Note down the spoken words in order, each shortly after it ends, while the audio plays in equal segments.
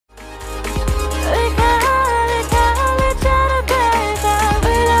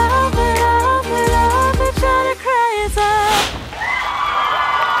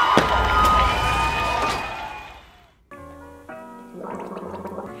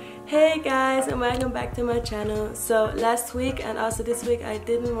Hey guys, and welcome back to my channel. So last week and also this week I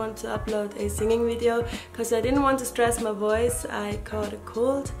didn't want to upload a singing video because I didn't want to stress my voice. I caught a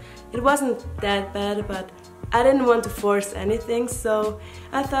cold. It wasn't that bad, but I didn't want to force anything, so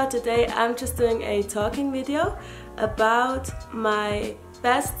I thought today I'm just doing a talking video about my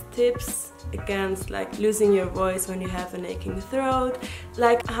best tips against like losing your voice when you have an aching throat,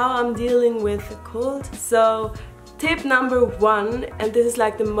 like how I'm dealing with a cold. So tip number one, and this is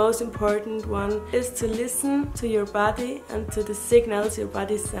like the most important one, is to listen to your body and to the signals your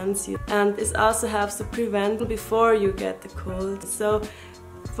body sends you. And this also helps to prevent before you get the cold. So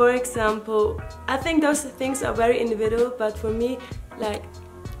for example, I think those things are very individual, but for me, like,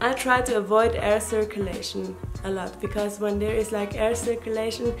 I try to avoid air circulation a lot, because when there is like air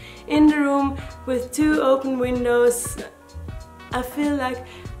circulation in the room with two open windows, I feel like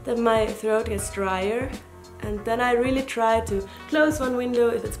that my throat gets drier. And then I really try to close one window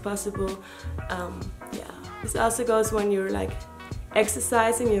if it's possible. Yeah, this also goes when you're like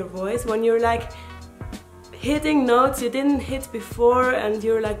exercising your voice, when you're like hitting notes you didn't hit before and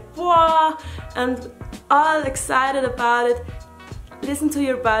you're like whoa and all excited about it. Listen to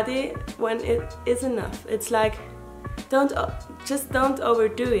your body when it is enough. It's like just don't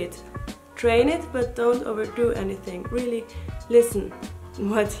overdo it. Train it, but don't overdo anything. Really listen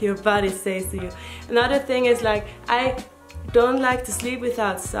what your body says to you. Another thing is, like, I don't like to sleep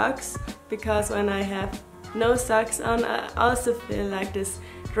without socks, because when I have no socks on I also feel like this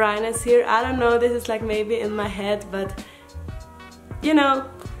dryness here. I don't know, this is like maybe in my head, but you know.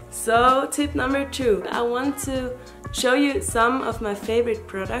 So tip number two, I want to show you some of my favorite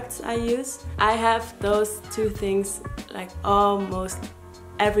products I use. I have those two things like almost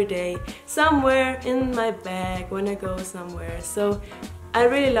every day, somewhere in my bag when I go somewhere. So I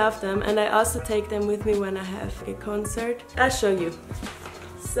really love them, and I also take them with me when I have a concert. I'll show you.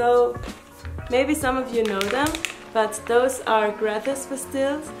 So maybe some of you know them, but those are gratis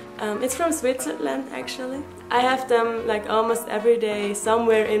pastilles. It's from Switzerland actually. I have them like almost every day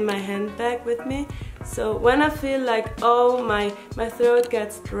somewhere in my handbag with me. So when I feel like, oh, my throat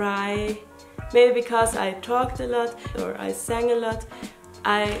gets dry, maybe because I talked a lot or I sang a lot,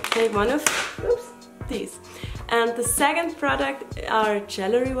 I take one of these. And the second product are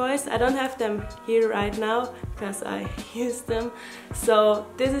Celery Voice. I don't have them here right now because I use them. So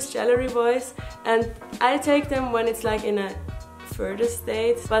this is Celery Voice, and I take them when it's like in a further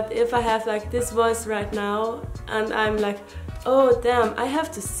state. But if I have like this voice right now and I'm like, oh damn, I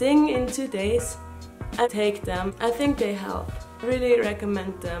have to sing in 2 days, I take them. I think they help. I really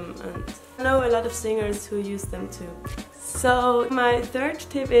recommend them, and I know a lot of singers who use them too. So my third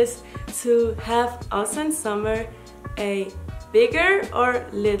tip is to have also in summer a bigger or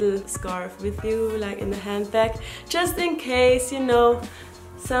little scarf with you, like in the handbag, just in case, you know,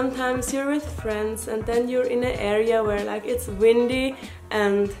 sometimes you're with friends and then you're in an area where like it's windy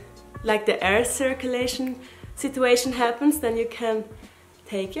and like the air circulation situation happens, then you can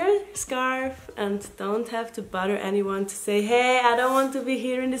take your scarf and don't have to bother anyone to say, hey, I don't want to be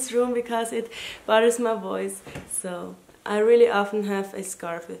here in this room because it bothers my voice. So I really often have a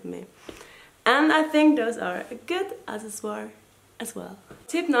scarf with me. And I think those are a good accessoire as well.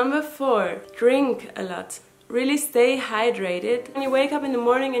 Tip number 4, drink a lot. Really stay hydrated. When you wake up in the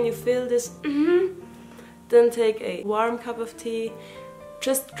morning and you feel this, then take a warm cup of tea.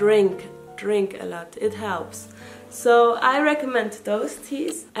 Just drink a lot, it helps. So I recommend those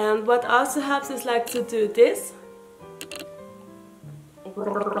teas. And what also helps is like to do this.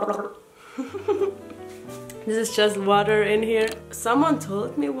 This is just water in here. Someone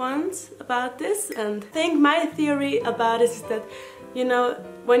told me once about this, and I think my theory about it is that, you know,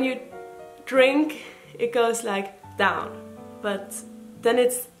 when you drink, it goes like down, but then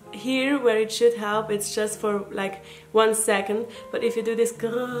it's here where it should help. It's just for like 1 second, but if you do this,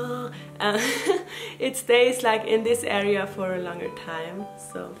 it stays like in this area for a longer time.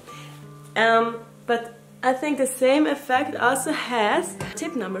 So, but I think the same effect also has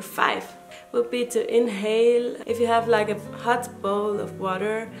tip number 5. Would be to inhale. If you have like a hot bowl of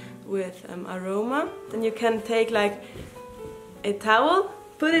water with aroma, then you can take like a towel,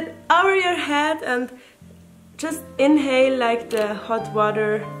 put it over your head and just inhale like the hot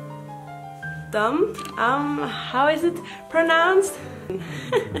water dump. How is it pronounced?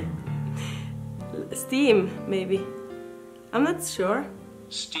 Steam, maybe. I'm not sure.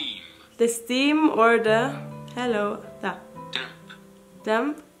 Steam. The steam or the, Damp.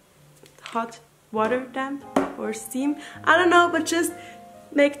 Damp? Hot water damp or steam, I don't know, but just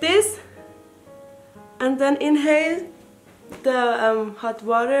make this and then inhale the hot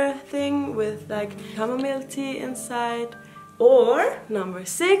water thing with like chamomile tea inside Or number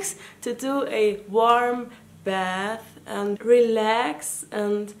 6, to do a warm bath and relax.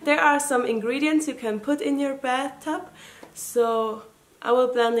 And there are some ingredients you can put in your bathtub, so I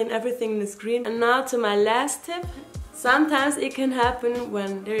will blend in everything in the screen. And now to my last tip. Sometimes it can happen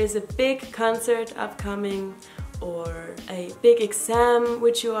when there is a big concert upcoming or a big exam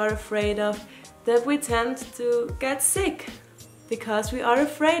which you are afraid of, that we tend to get sick because we are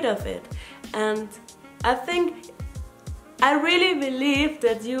afraid of it. And I really believe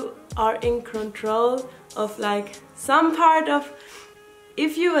that you are in control of like some part of,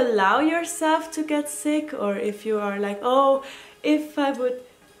 if you allow yourself to get sick, or if you are like, oh, if I would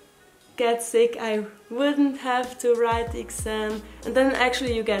get sick I wouldn't have to write the exam, and then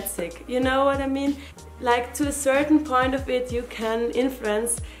actually you get sick. You know what I mean? Like, to a certain point of it you can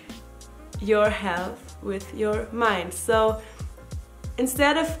influence your health with your mind. So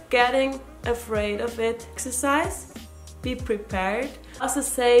instead of getting afraid of it, exercise, be prepared. Also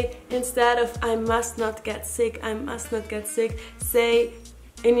say, instead of I must not get sick, I must not get sick, say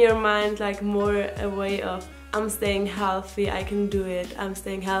in your mind like more a way of I'm staying healthy, I can do it, I'm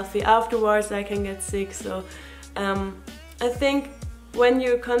staying healthy, afterwards I can get sick. So I think when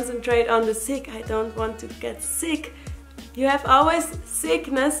you concentrate on the sick, I don't want to get sick, you have always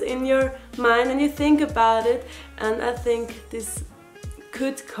sickness in your mind and you think about it, and I think this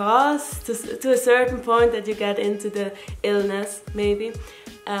could cause to a certain point that you get into the illness maybe.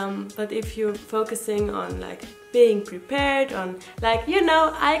 But if you're focusing on like being prepared, on like, you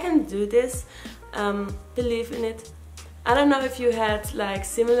know, I can do this, believe in it. I don't know if you had like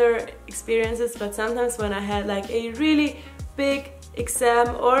similar experiences, but sometimes when I had like a really big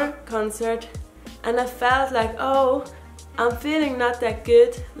exam or concert and I felt like, oh, I'm feeling not that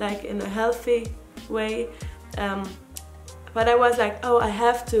good, like in a healthy way, but I was like, oh, I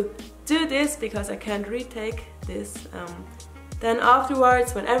have to do this because I can't retake this. Then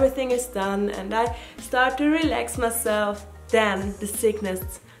afterwards, when everything is done and I start to relax myself, then the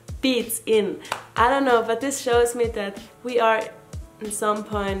sickness beats in. I don't know, but this shows me that we are at some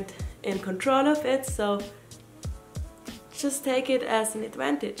point in control of it, so just take it as an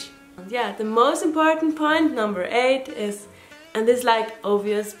advantage. Yeah, the most important point, number 8, is, and this is like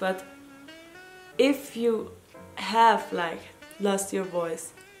obvious, but if you have like lost your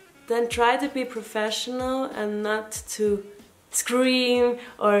voice, then try to be professional and not to scream,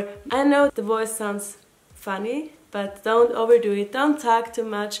 or I know the voice sounds funny, but don't overdo it, don't talk too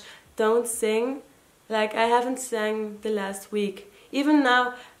much, don't sing. Like, I haven't sang the last week. Even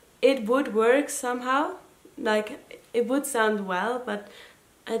now it would work somehow, like it would sound well, but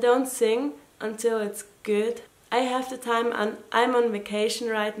I don't sing until it's good. I have the time and I'm on vacation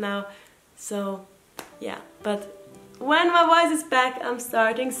right now, so yeah, but when my voice is back, I'm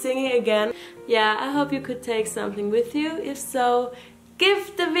starting singing again. Yeah, I hope you could take something with you. If so,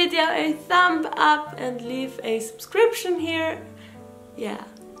 give the video a thumb up and leave a subscription here. Yeah,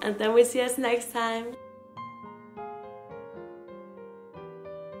 and then we'll see us next time.